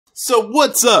So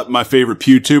what's up, my favorite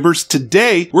PewTubers?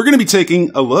 Today, we're going to be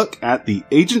taking a look at the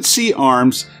Agency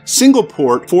Arms single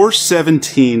port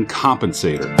 417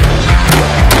 Compensator.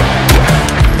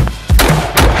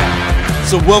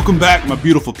 So welcome back, my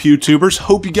beautiful PewTubers.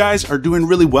 Hope you guys are doing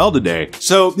really well today.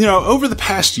 So, over the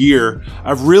past year,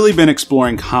 I've really been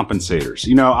exploring compensators.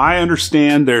 I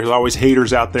understand there's always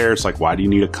haters out there. It's like, why do you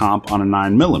need a comp on a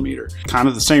 9mm? Kind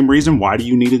of the same reason, why do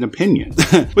you need an opinion?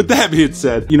 With that being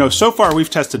said, so far we've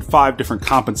tested 5 different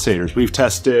compensators. We've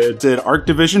tested Arc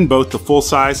Division, both the full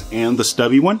size and the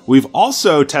stubby one. We've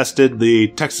also tested the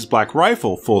Texas Black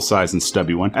Rifle full size and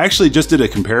stubby one. I actually just did a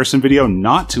comparison video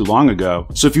not too long ago.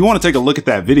 So if you want to take a look at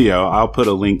that video, I'll put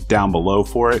a link down below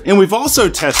for it. And we've also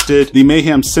tested the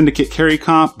Mayhem Syndicate Carry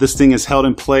Comp. This thing is held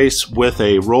in place with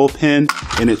a roll pin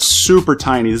and it's super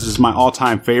tiny. This is my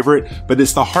all-time favorite, but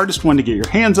it's the hardest one to get your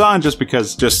hands on just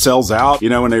because it just sells out.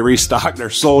 When they restock,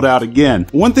 they're sold out again.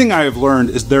 One thing I have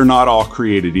learned is they're not all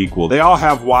created equal. They all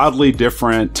have wildly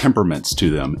different temperaments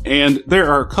to them. And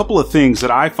there are a couple of things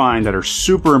that I find that are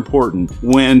super important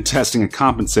when testing a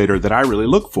compensator that I really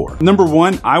look for. Number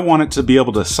one, I want it to be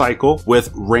able to cycle with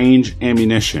range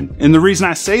ammunition. And the reason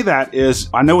I say that is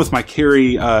I know with my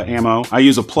carry ammo, I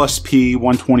use a plus P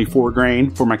 124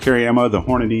 grain for my carry ammo, the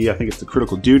Hornady, I think it's the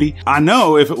critical duty. I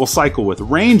know if it will cycle with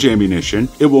range ammunition,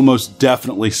 it will most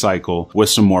definitely cycle with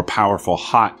some more powerful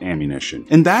hot ammunition.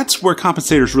 And that's where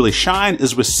compensators really shine,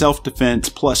 is with self-defense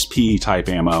plus P type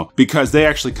ammo, because they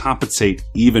actually compensate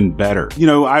even better.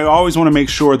 I always want to make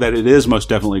sure that it is most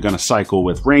definitely going to cycle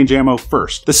with range ammo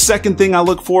first. The second thing I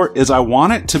look for is I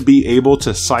want it to be able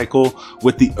to cycle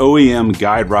with the OEM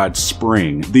guide rod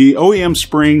spring. The OEM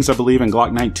springs, I believe in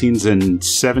Glock 19s and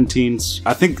 17s,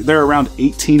 I think they're around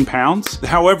 18 pounds.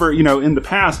 However, in the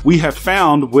past, we have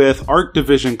found with Arc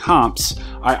Division comps,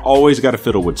 I always got to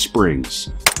fiddle with springs.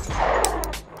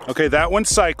 Okay, that one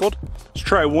cycled. Let's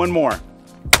try one more.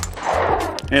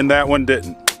 And that one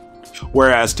didn't.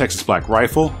 Whereas Texas Black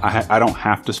Rifle, I don't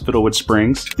have to fiddle with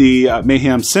springs. The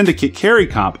Mayhem Syndicate Carry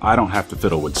Comp, I don't have to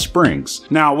fiddle with springs.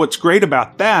 Now, what's great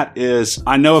about that is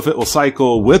I know if it will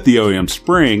cycle with the OEM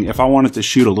spring, if I want it to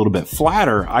shoot a little bit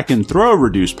flatter, I can throw a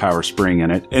reduced power spring in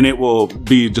it, and it will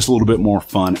be just a little bit more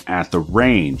fun at the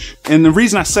range. And the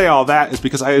reason I say all that is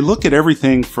because I look at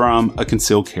everything from a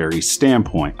concealed carry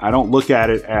standpoint. I don't look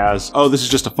at it as, oh, this is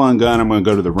just a fun gun, I'm going to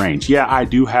go to the range. Yeah, I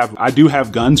do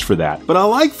have guns for that, but I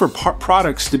like for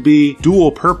products to be dual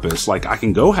purpose. Like, I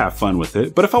can go have fun with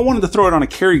it, but if I wanted to throw it on a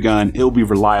carry gun, it will be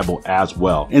reliable as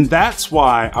well. And that's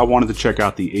why I wanted to check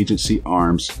out the Agency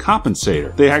Arms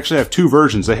Compensator. They actually have 2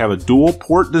 versions. They have a dual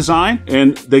port design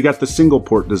and they got the single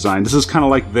port design. This is kind of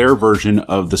like their version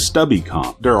of the stubby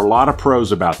comp. There are a lot of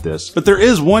pros about this, but there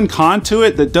is one con to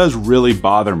it that does really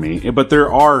bother me. But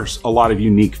there are a lot of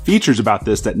unique features about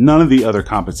this that none of the other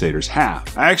compensators have.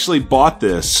 I actually bought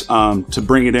this to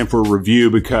bring it in for a review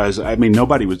because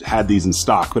nobody had these in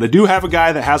stock, but I do have a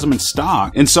guy that has them in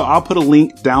stock. And so I'll put a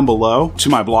link down below to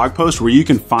my blog post where you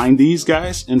can find these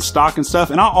guys in stock and stuff.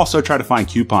 And I'll also try to find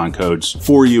coupon codes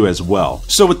for you as well.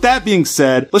 So with that being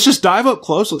said, let's just dive up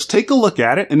close. Let's take a look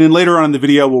at it. And then later on in the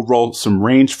video, we'll roll some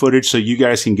range footage so you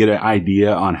guys can get an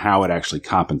idea on how it actually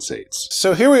compensates.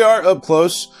 So here we are up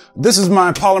close. This is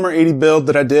my Polymer 80 build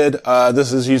that I did.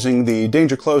 This is using the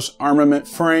Danger Close armament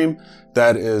frame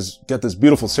that is got this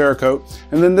beautiful Cerakote.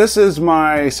 And then this is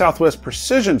my Southwest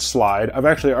Precision slide. I've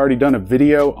actually already done a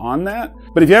video on that,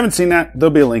 but if you haven't seen that, there'll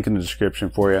be a link in the description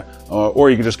for you, or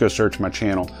you can just go search my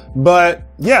channel. But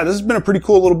yeah, this has been a pretty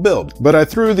cool little build. But I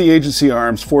threw the Agency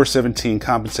Arms 417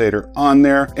 Compensator on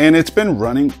there, and it's been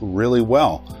running really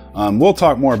well. We'll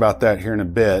talk more about that here in a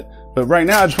bit. But right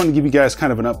now, I just want to give you guys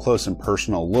kind of an up-close and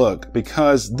personal look,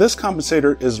 because this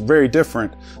compensator is very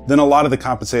different than a lot of the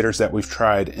compensators that we've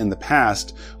tried in the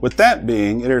past. With that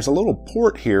being, there's a little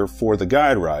port here for the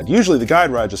guide rod. Usually the guide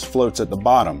rod just floats at the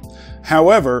bottom.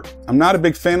 However, I'm not a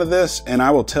big fan of this, and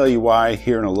I will tell you why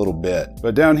here in a little bit.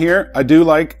 But down here, I do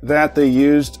like that they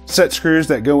used set screws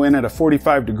that go in at a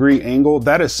 45-degree angle.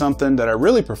 That is something that I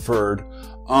really preferred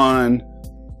on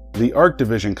the Arc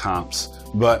Division comps.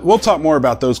 But we'll talk more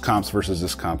about those comps versus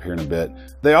this comp here in a bit.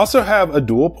 They also have a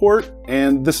dual port,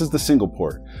 and this is the single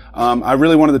port. I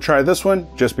really wanted to try this one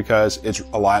just because it's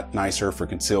a lot nicer for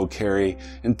concealed carry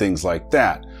and things like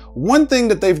that. One thing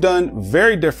that they've done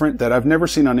very different that I've never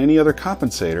seen on any other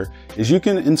compensator is you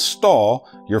can install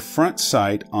your front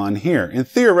sight on here. And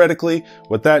theoretically,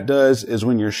 what that does is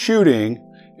when you're shooting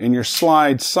and your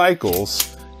slide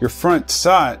cycles, your front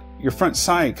sight your front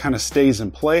sight kind of stays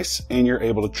in place and you're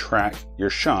able to track your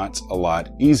shots a lot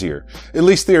easier, at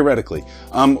least theoretically.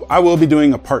 I will be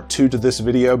doing a part 2 to this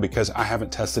video because I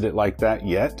haven't tested it like that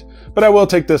yet, but I will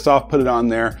take this off, put it on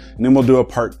there, and then we'll do a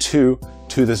part 2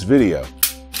 to this video.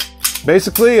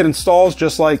 Basically, it installs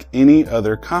just like any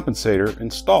other compensator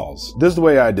installs. This is the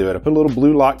way I do it. I put a little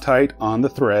blue Loctite on the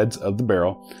threads of the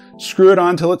barrel, screw it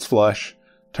on till it's flush,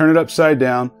 turn it upside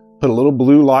down, put a little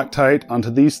blue Loctite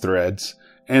onto these threads,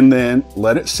 and then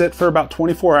let it sit for about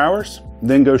 24 hours,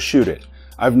 then go shoot it.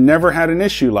 I've never had an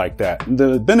issue like that.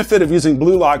 The benefit of using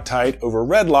blue Loctite over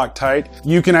red Loctite,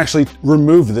 you can actually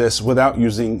remove this without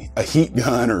using a heat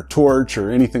gun or torch or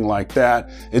anything like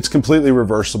that. It's completely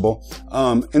reversible.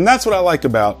 And that's what I like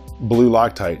about blue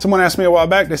Loctite. Someone asked me a while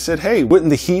back, they said, hey,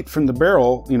 wouldn't the heat from the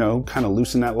barrel, you know, kind of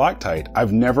loosen that Loctite?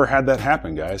 I've never had that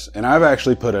happen, guys. And I've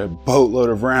actually put a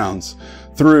boatload of rounds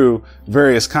through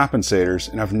various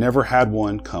compensators and I've never had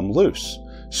one come loose.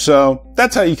 So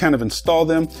that's how you kind of install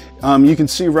them. You can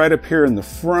see right up here in the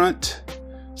front, it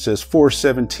says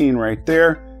 417 right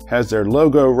there, has their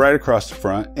logo right across the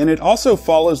front. And it also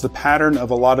follows the pattern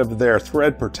of a lot of their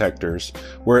thread protectors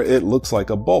where it looks like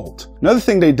a bolt. Another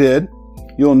thing they did,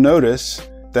 you'll notice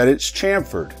that it's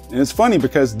chamfered. And it's funny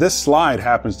because this slide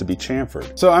happens to be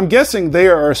chamfered. So I'm guessing they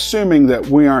are assuming that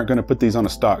we aren't going to put these on a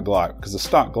stock Glock because the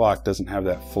stock Glock doesn't have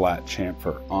that flat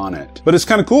chamfer on it. But it's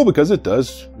kind of cool because it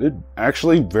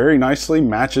actually very nicely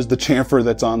matches the chamfer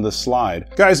that's on the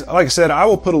slide. Guys, like I said, I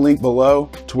will put a link below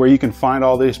to where you can find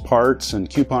all these parts and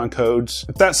coupon codes.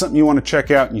 If that's something you want to check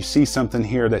out and you see something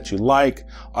here that you like,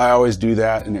 I always do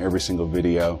that in every single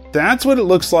video. That's what it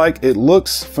looks like. It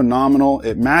looks phenomenal.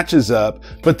 It matches up.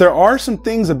 But there are some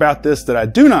things about this that I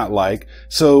do not like.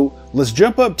 So let's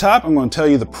jump up top. I'm going to tell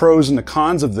you the pros and the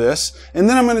cons of this. And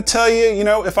then I'm going to tell you, you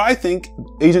know, if I think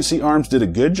Agency Arms did a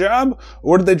good job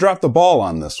or did they drop the ball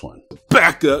on this one?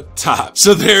 Back up top.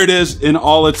 So there it is in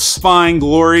all its fine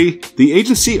glory, the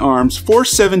Agency Arms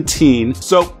 417.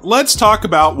 So let's talk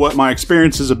about what my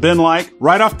experiences have been like.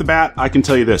 Right off the bat, I can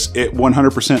tell you this, it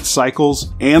 100%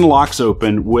 cycles and locks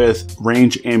open with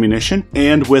range ammunition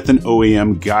and with an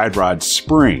OEM guide rod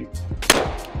spring.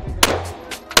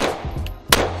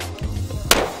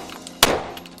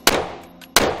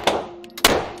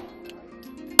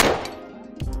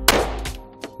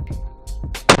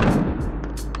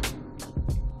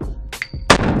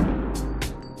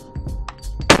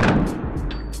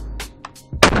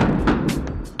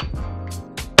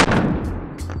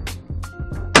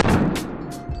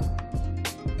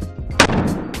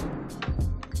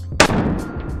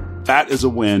 That is a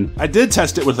win. I did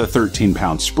test it with a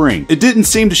 13-pound spring. It didn't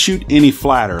seem to shoot any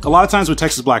flatter. A lot of times with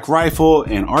Texas Black Rifle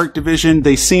and Arc Division,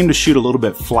 they seem to shoot a little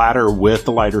bit flatter with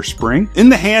the lighter spring. In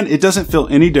the hand, it doesn't feel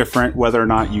any different whether or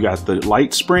not you got the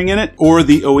light spring in it or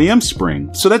the OEM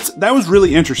spring. So that was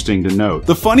really interesting to note.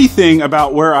 The funny thing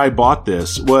about where I bought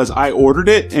this was I ordered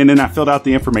it and then I filled out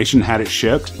the information, had it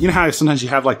shipped. You know how sometimes you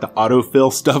have like the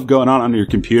autofill stuff going on your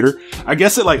computer? I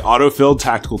guess it like autofilled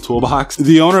Tactical Toolbox.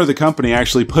 The owner of the company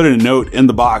actually put in a note in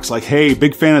the box like, hey,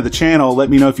 big fan of the channel, let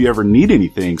me know if you ever need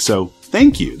anything. So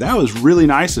thank you. That was really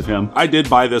nice of him. I did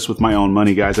buy this with my own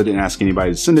money, guys. I didn't ask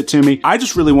anybody to send it to me. I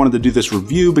just really wanted to do this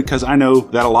review because I know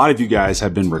that a lot of you guys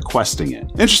have been requesting it.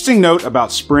 Interesting note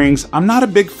about springs. I'm not a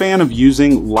big fan of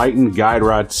using lightened guide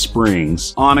rod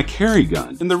springs on a carry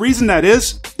gun. And the reason that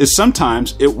is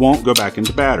sometimes it won't go back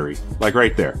into battery. Like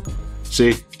right there.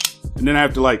 See? And then I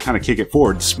have to like kind of kick it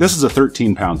forward. This is a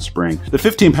 13-pound spring. The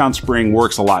 15-pound spring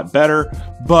works a lot better,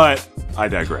 but I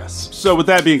digress. So with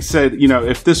that being said, you know,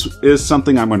 if this is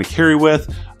something I'm going to carry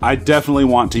with, I definitely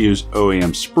want to use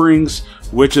OEM springs,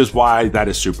 which is why that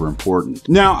is super important.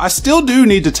 Now, I still do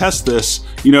need to test this,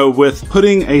 you know, with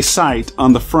putting a sight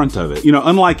on the front of it. You know,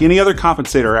 unlike any other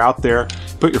compensator out there,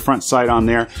 put your front sight on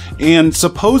there, and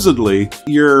supposedly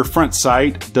your front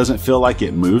sight doesn't feel like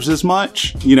it moves as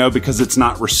much, you know, because it's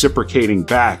not reciprocating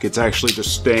back. It's actually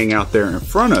just staying out there in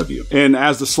front of you. And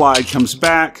as the slide comes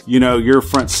back, you know, your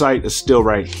front sight is still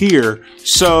right here.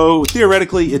 So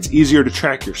theoretically, it's easier to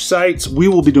track your sights. We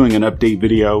will be doing an update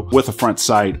video with a front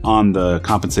sight on the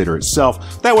Compensator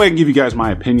itself. That way I can give you guys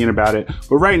my opinion about it.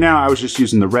 But right now I was just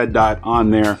using the red dot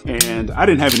on there and I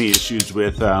didn't have any issues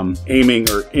with aiming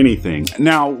or anything.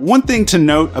 Now, one thing to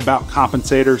note about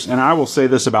compensators, and I will say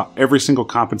this about every single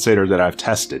compensator that I've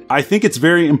tested, I think it's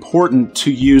very important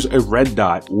to use a red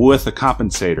dot with a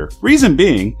compensator. Reason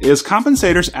being is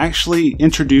compensators actually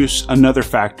introduce another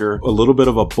factor, a little bit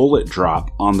of a bullet drop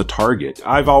on the target.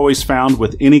 I've always found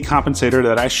with any compensator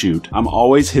that I shoot, I'm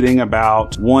always hitting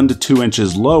about 1 to 2 inches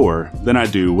inches lower than I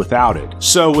do without it.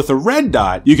 So with a red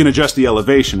dot, you can adjust the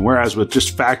elevation, whereas with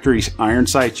just factory iron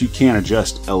sights, you can't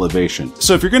adjust elevation.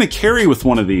 So if you're going to carry with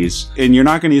one of these and you're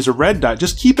not going to use a red dot,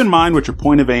 just keep in mind what your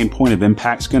point of aim, point of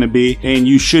impact is going to be, and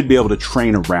you should be able to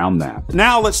train around that.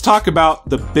 Now let's talk about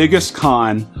the biggest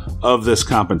con of this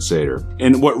compensator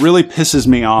and what really pisses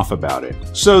me off about it.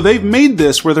 So they've made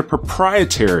this where they're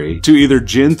proprietary to either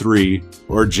Gen 3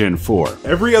 or Gen 4.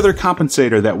 Every other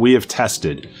compensator that we have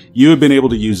tested, you have been able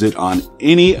to use it on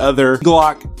any other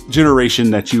Glock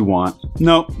generation that you want.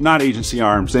 Nope, not Agency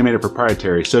Arms. They made it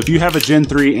proprietary. So if you have a Gen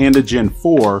 3 and a Gen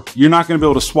 4, you're not going to be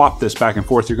able to swap this back and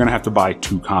forth. You're going to have to buy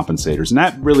two compensators. And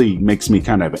that really makes me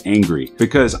kind of angry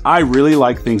because I really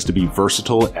like things to be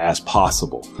versatile as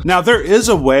possible. Now, there is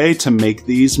a way to make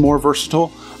these more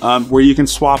versatile where you can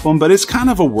swap them, but it's kind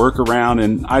of a workaround,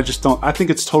 and I think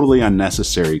it's totally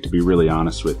unnecessary, to be really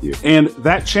honest with you. And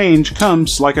that change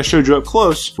comes, like I showed you up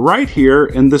close, right here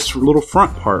in this little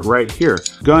front part right here.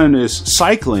 Gun is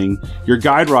cycling, your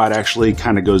guide rod actually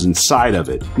kind of goes inside of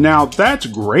it. Now, that's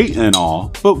great and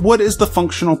all, but what is the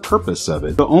functional purpose of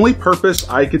it? The only purpose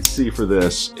I could see for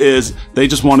this is they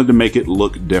just wanted to make it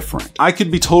look different. I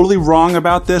could be totally wrong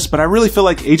about this, but I really feel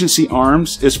like Agency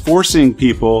Arms is forcing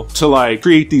people to like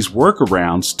create these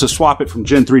workarounds to swap it from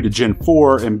Gen 3 to Gen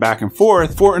 4 and back and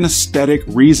forth for an aesthetic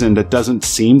reason that doesn't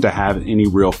seem to have any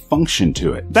real function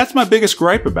to it. That's my biggest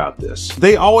gripe about this.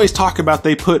 They always talk about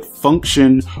they put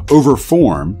function over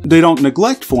form. They don't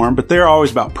neglect form, but they're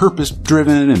always about purpose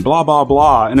driven and blah, blah,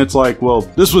 blah. And it's like, well,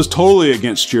 this was totally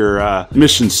against your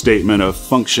mission statement of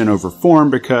function over form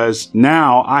because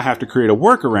now I have to create a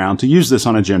workaround to use this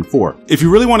on a Gen 4. If you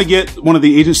really want to get one of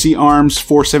the Agency Arms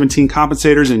 417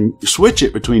 compensators and switch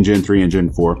it between Gen 3 and Gen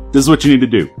 4, this is what you need to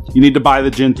do. You need to buy the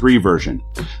Gen 3 version.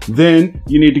 Then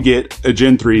you need to get a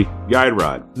Gen 3 guide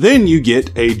rod. Then you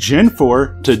get a Gen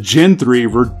 4 to Gen 3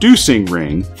 reducing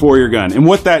ring for your gun. And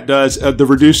what that does, the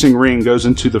reducing ring goes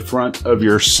into the front of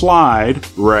your slide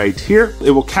right here.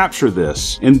 It will capture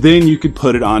this, and then you could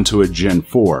put it onto a Gen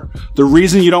 4. The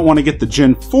reason you don't want to get the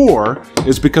Gen 4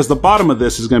 is because the bottom of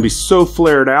this is going to be so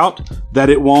flared out that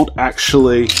it won't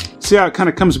actually, see how it kind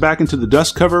of comes back into the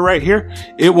dust cover right here?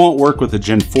 It won't work with the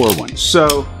Gen 4 one.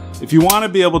 So if you want to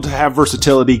be able to have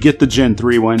versatility, get the Gen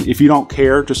 3 one. If you don't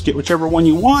care, just get whichever one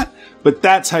you want. But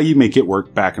that's how you make it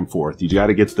work back and forth. You got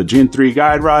to get the Gen 3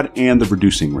 guide rod and the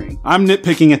reducing ring. I'm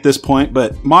nitpicking at this point,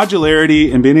 but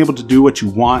modularity and being able to do what you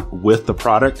want with the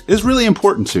product is really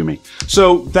important to me.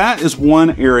 So that is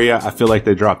one area I feel like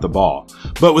they dropped the ball.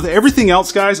 But with everything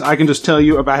else, guys, I can just tell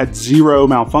you I had zero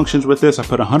malfunctions with this. I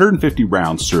put 150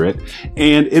 rounds through it,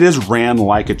 and it is ran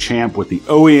like a champ with the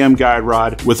OEM guide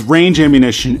rod, with range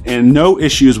ammunition, and no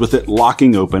issues with it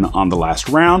locking open on the last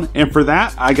round. And for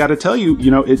that, I got to tell you,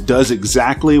 it does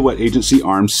exactly what Agency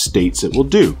Arms states it will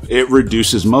do. It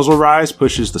reduces muzzle rise,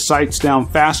 pushes the sights down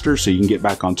faster so you can get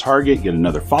back on target, get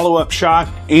another follow-up shot,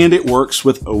 and it works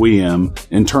with OEM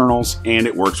internals, and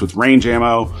it works with range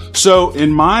ammo. So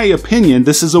in my opinion,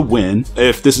 this is a win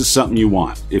if this is something you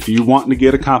want. If you want to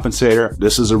get a compensator,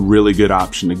 this is a really good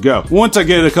option to go. Once I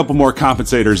get a couple more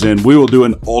compensators in, we will do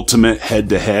an ultimate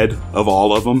head-to-head of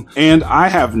all of them, and I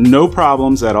have no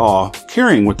problems at all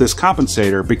carrying with this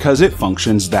compensator because it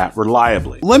functions that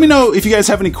reliably. Let me know if you guys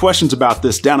have any questions about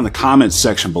this down in the comments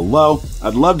section below.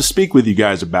 I'd love to speak with you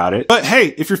guys about it. But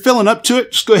hey, if you're feeling up to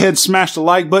it, just go ahead and smash the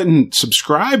like button,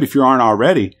 subscribe if you aren't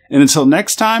already. And until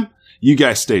next time, you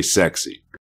guys stay sexy.